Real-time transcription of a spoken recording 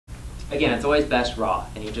again, it's always best raw,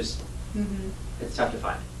 and you just, it's tough to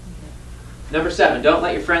find. Number 7, don't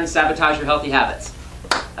let your friends sabotage your healthy habits.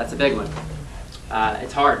 That's a big one.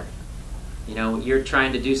 It's hard. You know, you're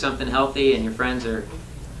trying to do something healthy and your friends are,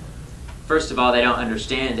 first of all, they don't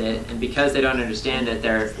understand it, and because they don't understand it,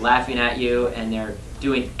 they're laughing at you and they're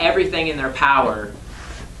doing everything in their power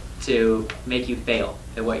to make you fail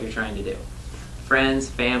at what you're trying to do. Friends,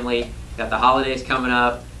 family, got the holidays coming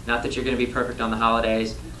up. Not that you're going to be perfect on the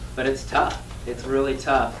holidays, but it's tough. It's really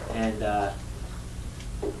tough, and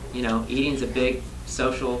you know, eating's a big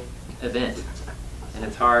social event, and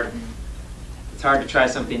it's hard. It's hard to try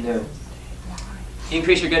something new.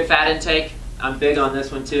 Increase your good fat intake. I'm big on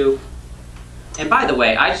this one too. And by the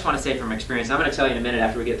way, I just want to say from experience, I'm going to tell you in a minute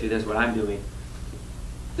after we get through this what I'm doing.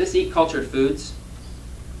 This Eat Cultured Foods,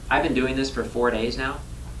 I've been doing this for 4 days now.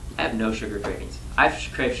 I have no sugar cravings. I've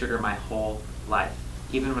craved sugar my whole life.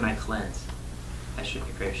 Even when I cleanse, I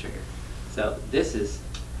shouldn't crave sugar. So this is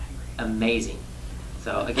amazing.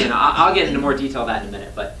 So again, I'll get into more detail on that in a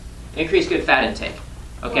minute, but increase good fat intake.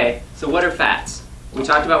 Okay, so what are fats? We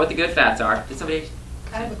talked about what the good fats are. Did somebody?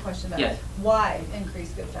 I have a question about Yes. why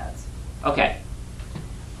increase good fats? Okay.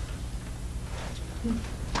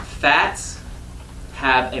 Fats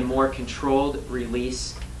have a more controlled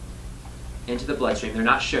release into the bloodstream. They're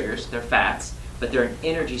not sugars, they're fats, but they're an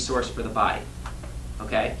energy source for the body.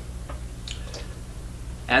 Okay?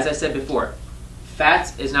 As I said before,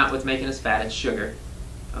 fats is not what's making us fat, it's sugar.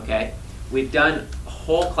 Okay? We've done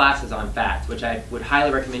whole classes on fats, which I would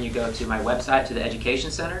highly recommend you go to my website, to the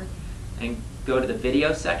Education Center, and go to the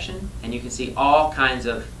video section, and you can see all kinds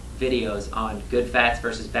of videos on good fats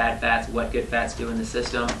versus bad fats, what good fats do in the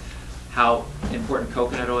system, how important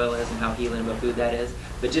coconut oil is and how healing of a food that is.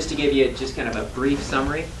 But just to give you just kind of a brief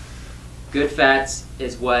summary, good fats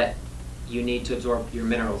is what you need to absorb your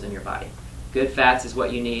minerals in your body. Good fats is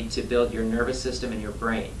what you need to build your nervous system and your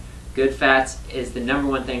brain. Good fats is the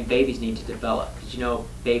 #1 thing babies need to develop. Because you know,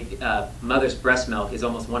 mother's breast milk is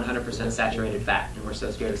almost 100% saturated fat, and we're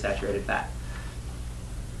so scared of saturated fat.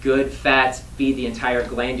 Good fats feed the entire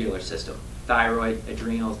glandular system. Thyroid,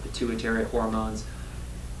 adrenals, pituitary hormones.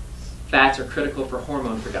 Fats are critical for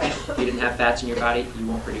hormone production. If you didn't have fats in your body, you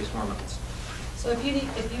won't produce hormones. So if you eat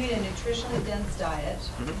a nutritionally dense diet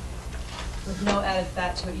with no added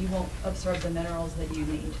fat to it, you won't absorb the minerals that you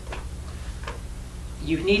need.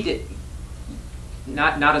 You need to,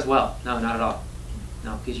 not as well. No, not at all.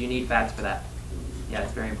 No, because you need fats for that. Yeah,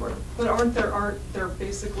 it's very important. But aren't there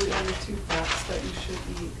basically only 2 fats that you should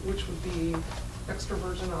eat, which would be extra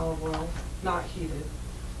virgin olive oil, not heated,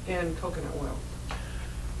 and coconut oil?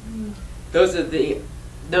 Those aren't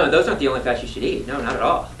the only fats you should eat. No, not at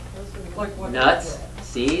all. Like what? Nuts,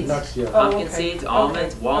 seeds, Nuts, yeah. pumpkin okay. seeds,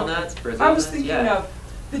 almonds, Okay. walnuts, Brazil I was nuts, thinking yeah. of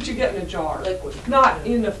that you get in a jar, not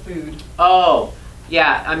in a food. Oh,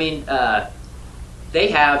 yeah. I mean, they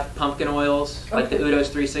have pumpkin oils, like the Okay. Udo's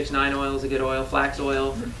 369 oil is a good oil, flax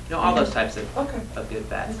oil, you know, all those types of good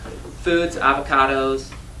fats. Foods, avocados,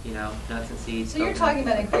 you know, nuts and seeds. So you're coconut. talking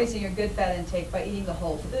about increasing your good fat intake by eating the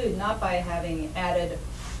whole food, not by having added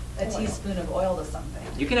a teaspoon of oil to something.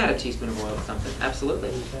 You can add a teaspoon of oil to something,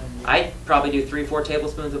 absolutely. I probably do 3-4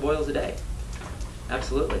 tablespoons of oils a day.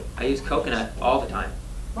 Absolutely. I use coconut all the time.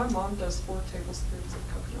 My mom does 4 tablespoons of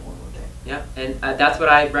coconut oil a day. Yeah, and that's what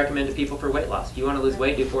I recommend to people for weight loss. If you want to lose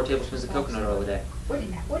weight, do 4 tablespoons of coconut oil a day. What do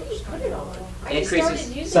you put it on? I just Increases-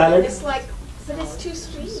 started using Salad? it. It's like, but it's too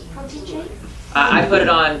sweet. Protein shake? I put it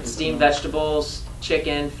on steamed vegetables,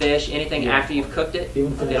 chicken, fish, anything after you've cooked it.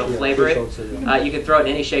 Even fish, It'll yeah, flavor fish it. also, yeah. You can throw it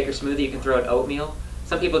in any shaker smoothie. You can throw it in oatmeal.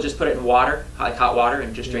 Some people just put it in water, like hot water,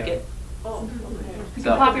 and just drink it. Oh, okay. You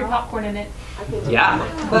So- can pop your popcorn in it. Yeah.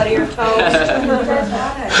 Butter your toast.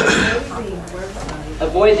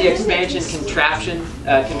 Avoid the expansion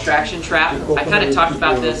contraction trap. I kind of talked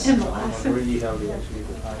about this. Really healthy, actually.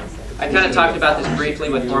 I kind of talked about this briefly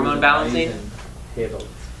with hormone balancing.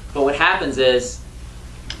 But what happens is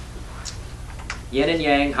yin and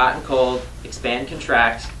yang, hot and cold, expand,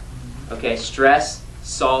 contract. Okay, stress,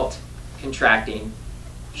 salt, contracting,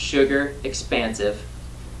 sugar, expansive.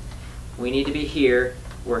 We need to be here.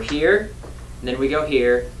 We're here, and then we go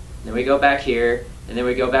here, and then we go back here, and then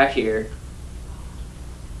we go back here.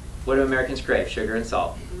 What do Americans crave? Sugar and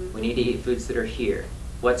salt. We need to eat foods that are here.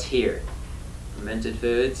 What's here? Fermented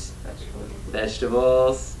foods,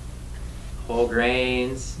 vegetables, whole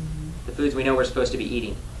grains, the foods we know we're supposed to be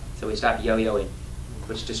eating. So we stop yo-yoing,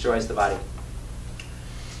 which destroys the body.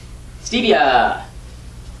 Stevia.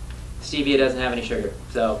 Stevia doesn't have any sugar,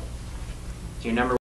 so it's your number